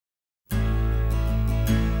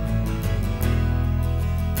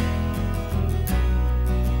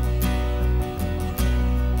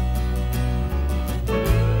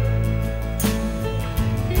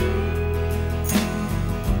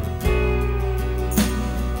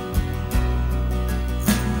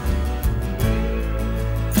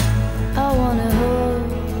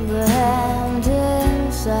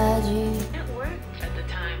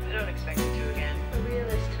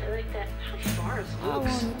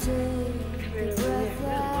It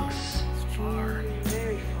looks far,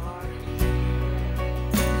 very far.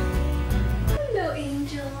 Hello,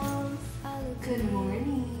 angels. Good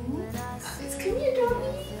morning. Guys, come here,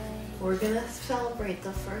 doggy. We're gonna celebrate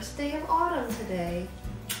the first day of autumn today.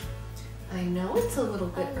 I know it's a little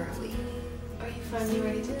bit early. Are you finally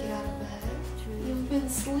ready to get out of bed? You've been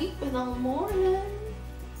sleeping all morning.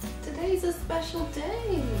 Today's a special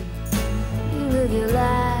day. You live your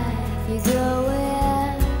life, you go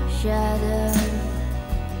where shadow.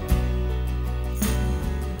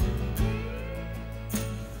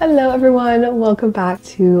 Hello everyone, welcome back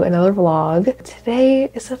to another vlog. Today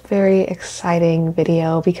is a very exciting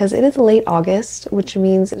video because it is late August, which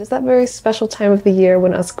means it is that very special time of the year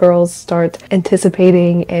when us girls start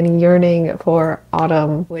anticipating and yearning for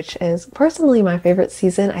autumn, which is personally my favorite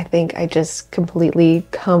season. I think I just completely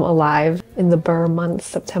come alive in the Burr months,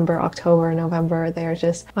 September, October, November. They are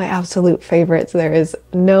just my absolute favorites. There is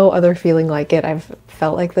no other feeling like it. I've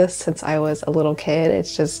felt like this since I was a little kid.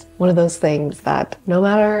 It's just one of those things that no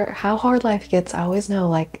matter how hard life gets, I always know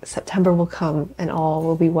like September will come and all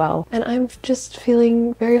will be well. And I'm just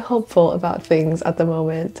feeling very hopeful about things at the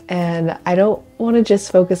moment. And I don't want to just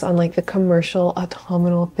focus on like the commercial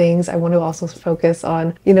autumnal things. I want to also focus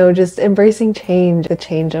on, you know, just embracing change, the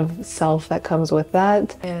change of self that comes with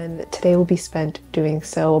that. And today will be spent doing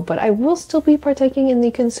so, but I will still be partaking in the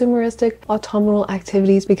consumeristic autumnal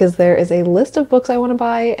activities because there is a list of books I want to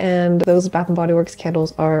buy, and those Bath & Body Works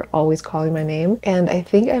candles are always calling my name. And I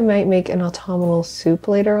think I might make an autumnal soup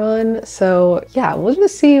later on. So yeah, we'll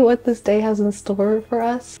just see what this day has in store for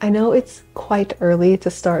us. I know it's quite early to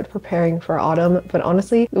start preparing for autumn, but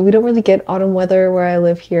honestly, we don't really get autumn weather where I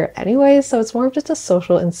live here anyway, so it's more of just a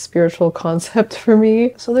social and spiritual concept for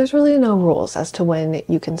me. So there's really no rules as to when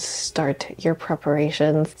you can start your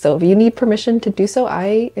preparations. So if you need permission to do so,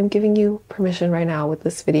 I am giving you permission right now with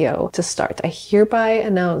this video to start. I hereby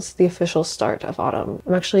announce the official start of autumn.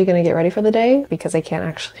 I'm actually gonna get ready for the day because I can't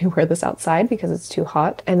actually wear this outside because it's too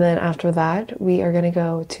hot. And then after that, we are gonna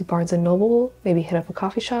go to Barnes & Noble, maybe hit up a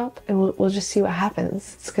coffee shop, and we'll just see what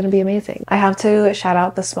happens. It's gonna be amazing. I have to shout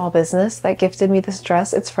out the small business that gifted me this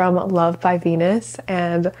dress. It's from Love by Venus,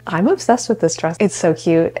 and I'm obsessed with this dress. It's so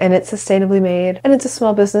cute, and it's sustainably made, and it's a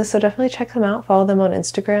small business, so definitely check them out. Follow them on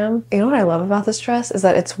Instagram. You know what I love about this dress is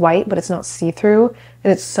that it's white, but it's not see-through,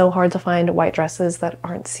 and it's so hard to find white dresses that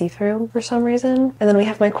aren't see-through for some reason. And then we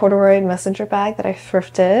have my corduroy messenger bag that I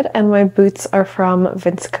thrifted, and my boots are from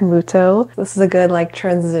Vince Camuto. This is a good like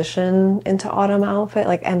transition into autumn outfit,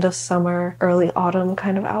 like end of summer, early autumn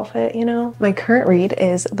kind of outfit, you know? My current read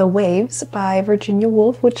is The Waves by Virginia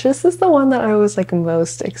Woolf, which this is the one that I was like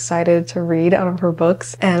most excited to read out of her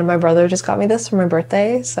books. And my brother just got me this for my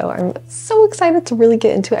birthday, so I'm so excited to really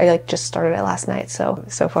get into it. I like just started it last night, so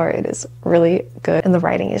far it is really good. And the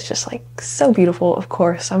writing is just like so beautiful, of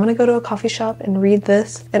course. So I'm gonna go to a coffee shop and read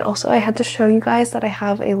this. And also I had to show you guys that I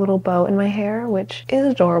have a little bow in my hair, which is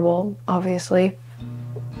adorable, obviously.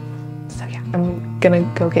 So yeah, I'm gonna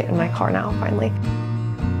go get in my car now, finally.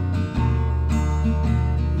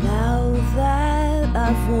 Now that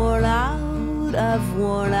I've worn out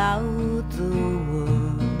the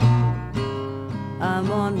world, I'm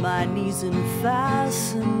on my knees in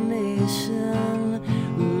fascination,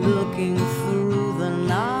 looking through the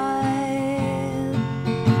night,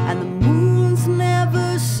 and the moon's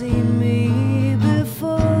never seen me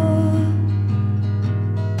before,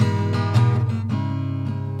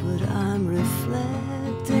 but I'm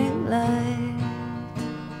reflecting light.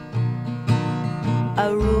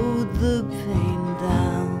 I rode the pain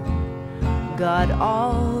down, got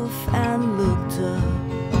off and looked up,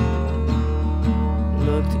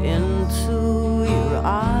 looked into your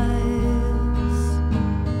eyes,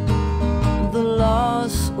 the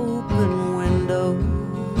lost open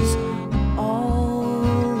windows all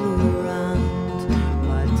around,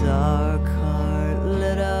 my dark heart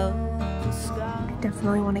lit up the sky. I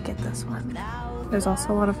definitely want to get this one. There's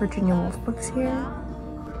also a lot of Virginia Woolf books here.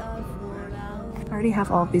 I already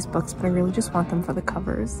have all of these books, but I really just want them for the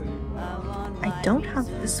covers. I don't have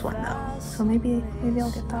this one though, so maybe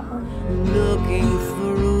I'll get that one. Looking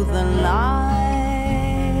through the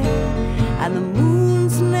night, and the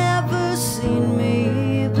moon's never seen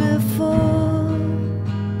me before,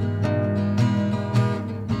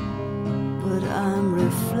 but I'm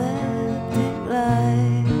reflecting light.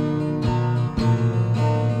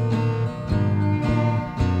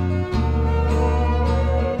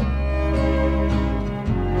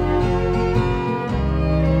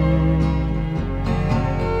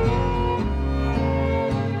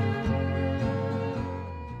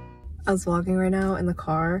 I was vlogging right now in the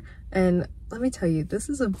car, and let me tell you, this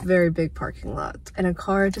is a very big parking lot, and a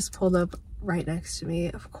car just pulled up right next to me,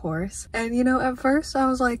 of course. And you know, at first I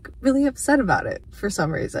was like really upset about it for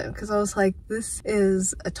some reason, because I was like, this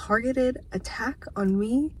is a targeted attack on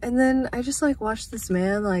me. And then I just like watched this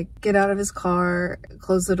man like get out of his car,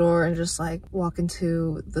 close the door, and just like walk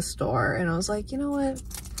into the store. And I was like, you know what?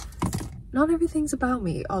 Not everything's about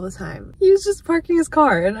me all the time. He was just parking his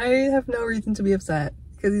car, and I have no reason to be upset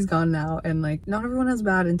because he's gone now. And like, not everyone has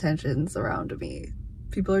bad intentions around me.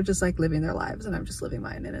 People are just like living their lives, and I'm just living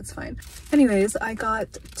mine, and it's fine. Anyways, I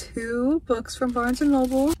got 2 books from Barnes &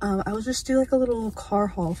 Noble. I will just do like a little car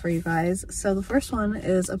haul for you guys. So the first one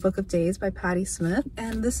is A Book of Days by Patti Smith,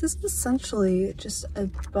 and this is essentially just a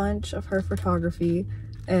bunch of her photography,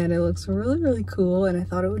 and it looks really cool, and I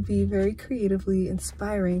thought it would be very creatively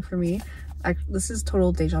inspiring for me. This is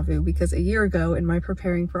total deja vu, because a year ago in my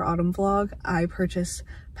preparing for autumn vlog, I purchased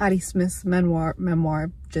Patti Smith's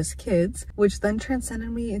memoir Just Kids, which then transcended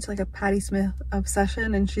me into like a Patti Smith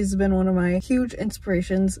obsession, and she's been one of my huge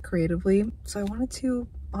inspirations creatively. So I wanted to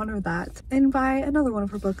honor that and buy another one of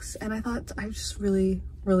her books, and I thought I just really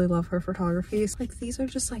love her photography. So, like, these are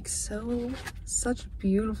just like such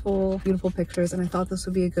beautiful pictures, and I thought this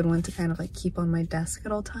would be a good one to kind of like keep on my desk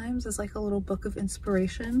at all times as like a little book of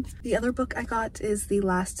inspiration. The other book I got is The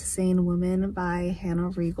Last Sane Woman by Hannah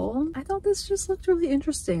Riegel. I thought this just looked really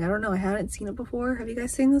interesting. I don't know, I hadn't seen it before. Have you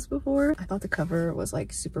guys seen this before? I thought the cover was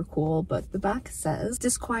like super cool, but the back says,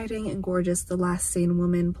 disquieting and gorgeous, the last sane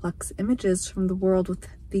woman plucks images from the world with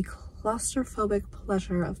the claustrophobic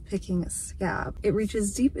pleasure of picking a scab. It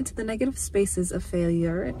reaches deep into the negative spaces of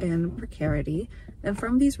failure and precarity, and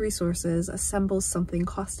from these resources assembles something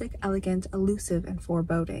caustic, elegant, elusive, and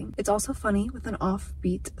foreboding. It's also funny, with an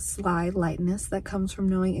offbeat, sly lightness that comes from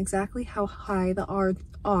knowing exactly how high the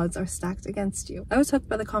odds are stacked against you. I was hooked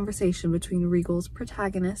by the conversation between Riegel's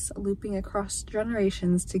protagonists, looping across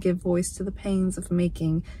generations to give voice to the pains of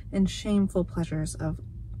making and shameful pleasures of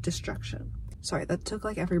destruction. Sorry, that took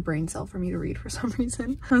like every brain cell for me to read for some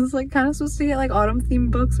reason. I was like kind of supposed to get like autumn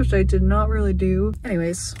themed books, which I did not really do.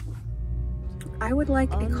 Anyways, I would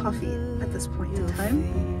like a coffee at this point in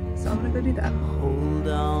time, so I'm gonna go do that. Hold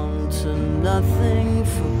on to nothing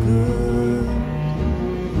for good.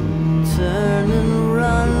 Turn and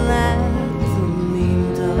run at the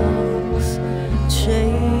mean dogs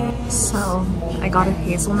chase. So I got a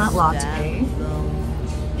hazelnut latte,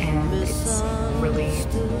 and it's really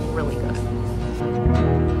good.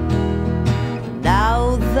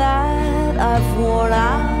 Now that I've worn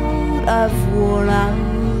out the world,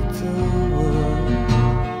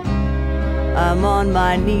 I'm on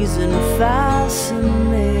my knees in fascination,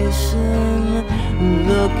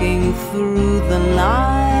 looking through the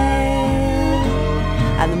night,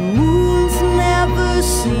 and the moon's never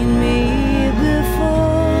seen me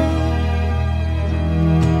before,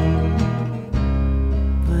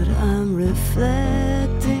 but I'm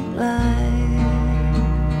reflecting light.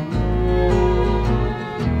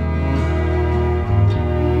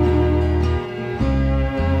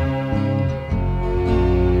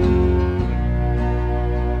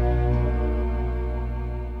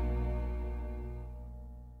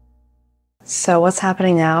 So what's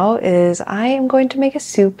happening now is I am going to make a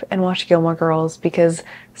soup and watch Gilmore Girls, because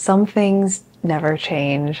some things never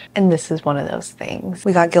change, and this is one of those things.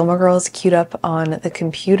 We got Gilmore Girls queued up on the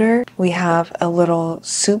computer. We have a little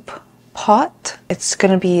soup pot. It's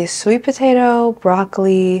gonna be sweet potato,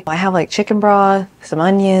 broccoli. I have like chicken broth, some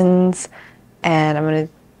onions, and I'm gonna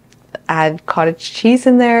add cottage cheese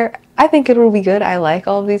in there. I think it will be good. I like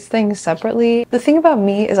all of these things separately. The thing about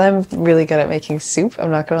me is I'm really good at making soup. I'm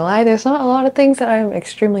not gonna lie. There's not a lot of things that I'm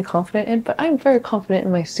extremely confident in, but I'm very confident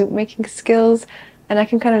in my soup making skills, and I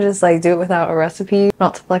can kind of just like do it without a recipe.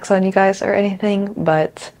 Not to flex on you guys or anything,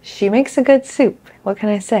 but she makes a good soup. What can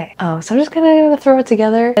I say? So I'm just gonna throw it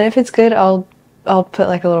together, and if it's good, I'll put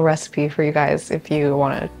like a little recipe for you guys if you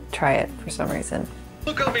want to try it for some reason.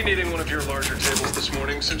 Look, I'll be needing one of your larger tables this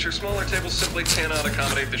morning, since your smaller tables simply cannot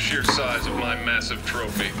accommodate the sheer size of my massive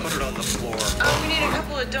trophy. Put it on the floor. We need a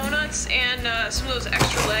couple of donuts and some of those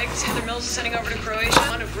extra legs Heather Mills is sending over to Croatia.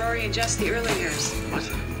 One of Rory and Jess the early years. What's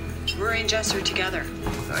that? Rory and Jess are together.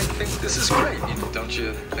 I think this is great. Don't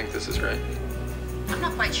you think this is great? I'm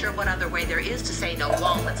not quite sure what other way there is to say no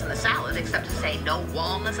walnuts in the salad, except to say no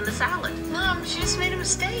walnuts in the salad. Mom, she just made a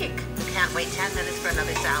mistake. Can't wait 10 minutes for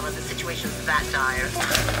another salad. The situation's that dire.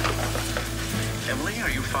 Emily, are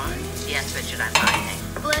you fine? Yes, Richard, I'm fine.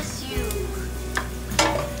 Bless you.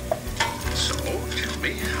 So, tell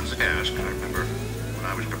me, how's the ask? I remember when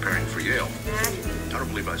I was preparing for Yale. I don't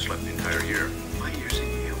believe I slept the entire year. My years at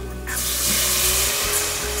Yale were absolutely.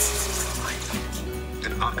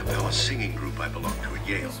 And a cappella singing group I belong to at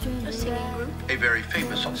Yale. A singing group? A very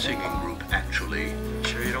famous singing group, actually.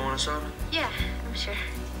 Sure you don't want a soda? Yeah, I'm sure.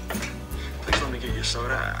 Please let me get you a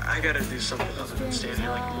soda. I gotta do something other than stand here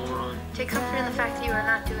like a moron. Take comfort in the fact that you are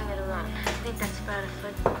not doing it alone. I think that's about it,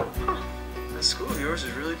 but... That school of yours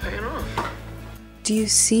is really paying off. Do you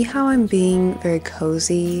see how I'm being very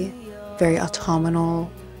cozy, very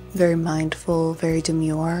autumnal, very mindful, very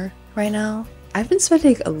demure right now? I've been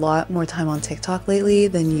spending a lot more time on TikTok lately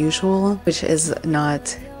than usual, which is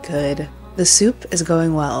not good. The soup is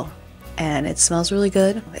going well, and it smells really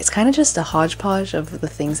good. It's kind of just a hodgepodge of the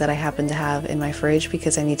things that I happen to have in my fridge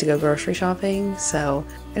because I need to go grocery shopping, so...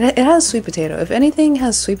 It has sweet potato. If anything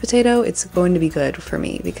has sweet potato, it's going to be good for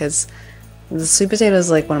me because the sweet potato is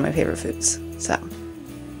like one of my favorite foods, so...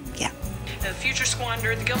 Future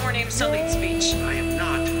squandered, the Gilmore name Sully speech. I am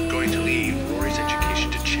not going to leave Rory's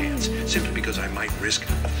education to chance simply because I might risk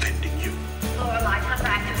offending you. Lorelai, come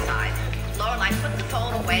back inside. Lorelai, put the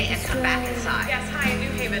phone away and come back inside. Yes, hi,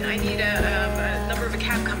 New Haven. I need a number of a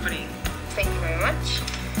cab company. Thank you very much.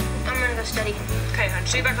 I'm gonna go study. Okay, hon,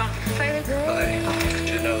 see you back home. Bye. Hi. Did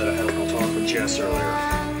you know that I had a little talk with Jess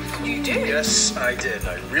earlier? You did? Yes, I did.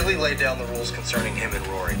 I really laid down the rules concerning him and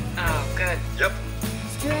Rory. Oh, good. Yep.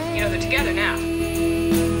 You know, they're together now.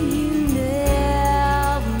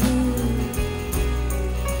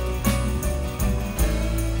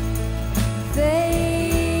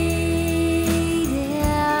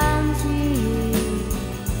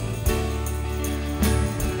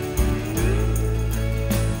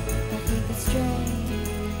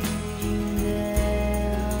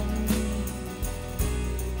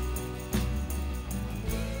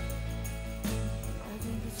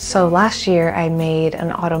 So last year I made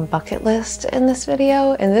an autumn bucket list in this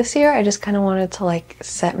video, and this year I just kind of wanted to like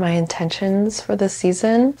set my intentions for the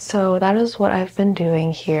season. So that is what I've been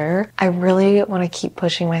doing here. I really want to keep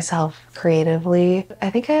pushing myself creatively. I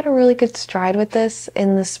think I had a really good stride with this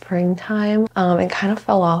in the springtime. It kind of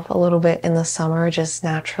fell off a little bit in the summer just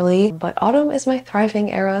naturally, but autumn is my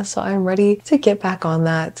thriving era, so I'm ready to get back on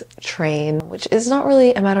that train, which is not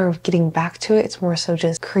really a matter of getting back to it. It's more so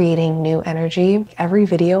just creating new energy. Every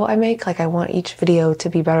video I make, like I want each video to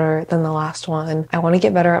be better than the last one. I want to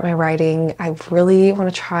get better at my writing. I really want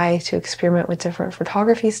to try to experiment with different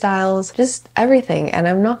photography styles, just everything. And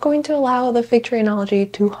I'm not going to allow the fig tree analogy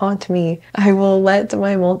to haunt me. I will let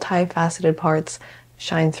my multifaceted parts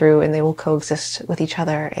shine through and they will coexist with each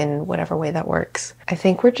other in whatever way that works. I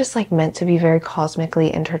think we're just like meant to be very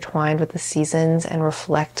cosmically intertwined with the seasons and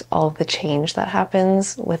reflect all of the change that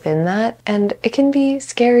happens within that. And it can be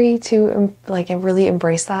scary to like really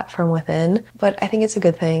embrace that from within, but I think it's a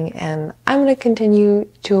good thing and I'm going to continue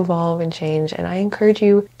to evolve and change, and I encourage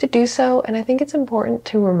you to do so. And I think it's important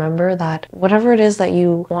to remember that whatever it is that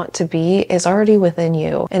you want to be is already within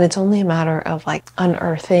you, and it's only a matter of like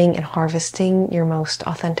unearthing and harvesting your most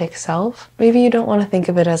authentic self. Maybe you don't want to think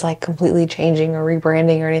of it as like completely changing or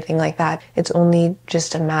rebranding or anything like that. It's only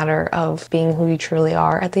just a matter of being who you truly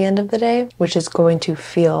are at the end of the day, which is going to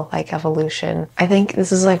feel like evolution. I think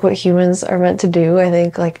this is like what humans are meant to do. I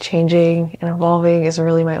think like changing and evolving is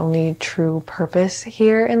really my only true purpose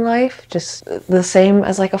here in life, just the same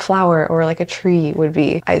as like a flower or like a tree would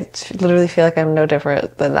be. I literally feel like I'm no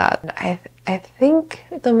different than that. I think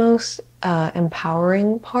the most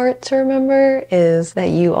empowering part to remember is that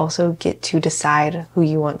you also get to decide who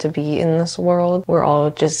you want to be in this world. We're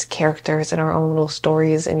all just characters in our own little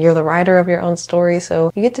stories, and you're the writer of your own story,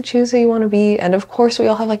 so you get to choose who you want to be. And of course we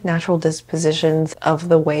all have like natural dispositions of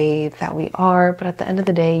the way that we are, but at the end of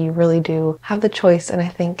the day you really do have the choice, and I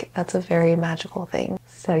think that's a very magical thing.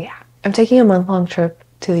 So yeah, I'm taking a month-long trip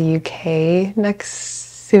to the UK next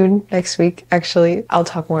week actually. I'll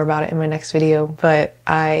talk more about it in my next video, but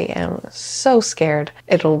I am so scared.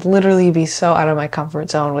 It'll literally be so out of my comfort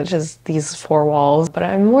zone, which is these four walls, but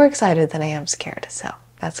I'm more excited than I am scared, so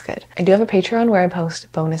that's good. I do have a Patreon where I post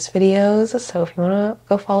bonus videos, so if you want to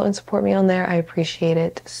go follow and support me on there, I appreciate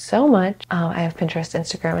it so much. I have Pinterest,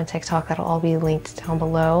 Instagram, and TikTok. That'll all be linked down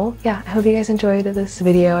below. Yeah, I hope you guys enjoyed this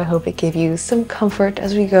video. I hope it gave you some comfort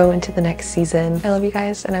as we go into the next season. I love you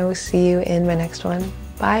guys, and I will see you in my next one.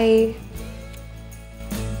 Bye!